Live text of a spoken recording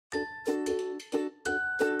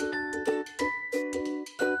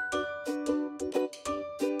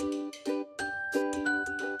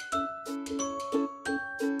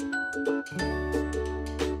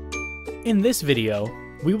In this video,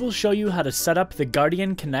 we will show you how to set up the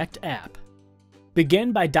Guardian Connect app.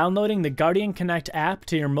 Begin by downloading the Guardian Connect app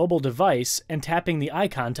to your mobile device and tapping the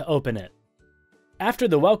icon to open it. After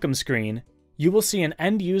the welcome screen, you will see an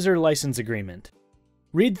End User License Agreement.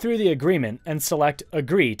 Read through the agreement and select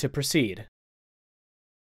Agree to proceed.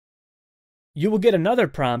 You will get another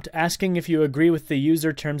prompt asking if you agree with the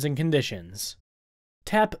user terms and conditions.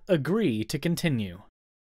 Tap Agree to continue.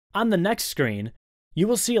 On the next screen, you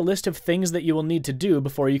will see a list of things that you will need to do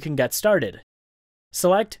before you can get started.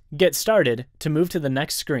 Select Get Started to move to the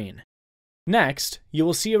next screen. Next, you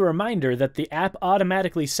will see a reminder that the app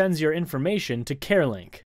automatically sends your information to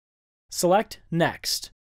CareLink. Select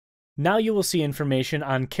Next. Now you will see information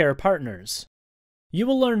on Care Partners. You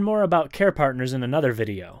will learn more about Care Partners in another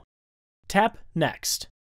video. Tap Next.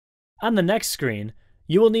 On the next screen,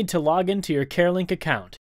 you will need to log into your CareLink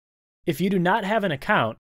account. If you do not have an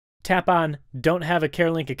account, tap on Don't have a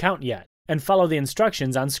CareLink account yet and follow the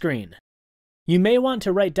instructions on screen. You may want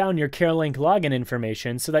to write down your CareLink login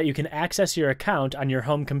information so that you can access your account on your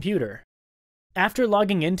home computer. After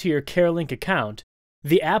logging into your CareLink account,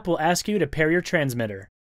 the app will ask you to pair your transmitter.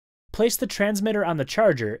 Place the transmitter on the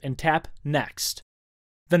charger and tap Next.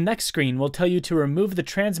 The next screen will tell you to remove the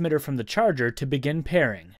transmitter from the charger to begin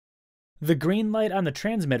pairing. The green light on the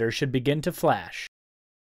transmitter should begin to flash.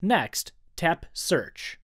 Next, tap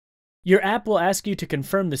Search. Your app will ask you to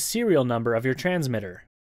confirm the serial number of your transmitter.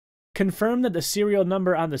 Confirm that the serial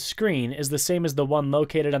number on the screen is the same as the one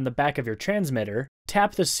located on the back of your transmitter,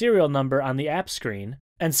 tap the serial number on the app screen,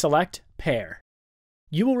 and select Pair.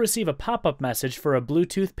 You will receive a pop-up message for a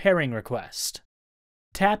Bluetooth pairing request.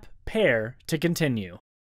 Tap Pair to continue.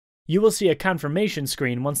 You will see a confirmation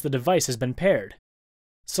screen once the device has been paired.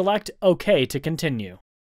 Select OK to continue.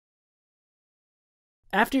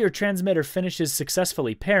 After your transmitter finishes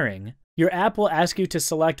successfully pairing, your app will ask you to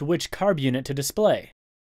select which carb unit to display.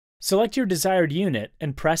 Select your desired unit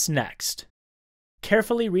and press Next.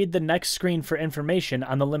 Carefully read the next screen for information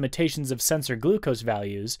on the limitations of sensor glucose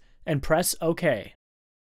values and press OK.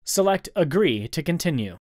 Select Agree to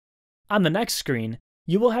continue. On the next screen,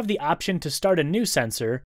 you will have the option to start a new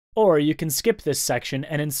sensor, or you can skip this section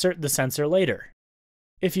and insert the sensor later.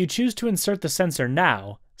 If you choose to insert the sensor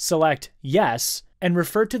now, select Yes and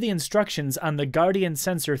refer to the instructions on the Guardian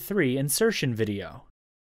Sensor 3 insertion video.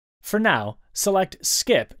 For now, select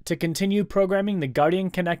Skip to continue programming the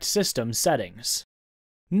Guardian Connect system settings.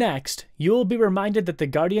 Next, you will be reminded that the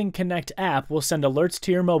Guardian Connect app will send alerts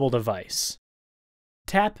to your mobile device.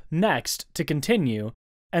 Tap Next to continue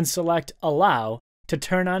and select Allow to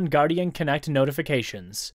turn on Guardian Connect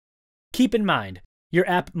notifications. Keep in mind, your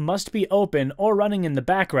app must be open or running in the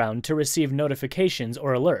background to receive notifications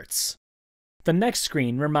or alerts. The next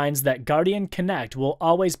screen reminds that Guardian Connect will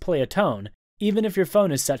always play a tone, even if your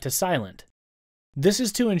phone is set to silent. This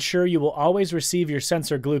is to ensure you will always receive your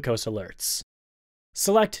sensor glucose alerts.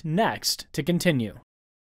 Select Next to continue.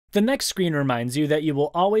 The next screen reminds you that you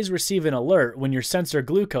will always receive an alert when your sensor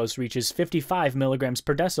glucose reaches 55 mg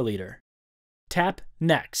per deciliter. Tap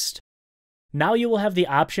Next. Now you will have the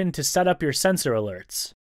option to set up your sensor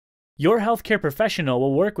alerts. Your healthcare professional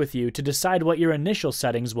will work with you to decide what your initial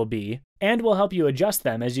settings will be and will help you adjust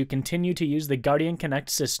them as you continue to use the Guardian Connect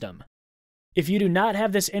system. If you do not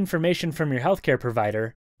have this information from your healthcare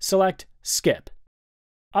provider, select Skip.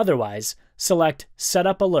 Otherwise, select Set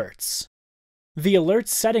Up Alerts. The Alerts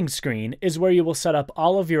settings screen is where you will set up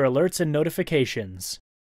all of your alerts and notifications.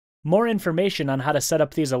 More information on how to set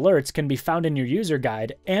up these alerts can be found in your user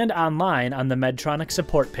guide and online on the Medtronic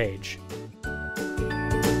support page.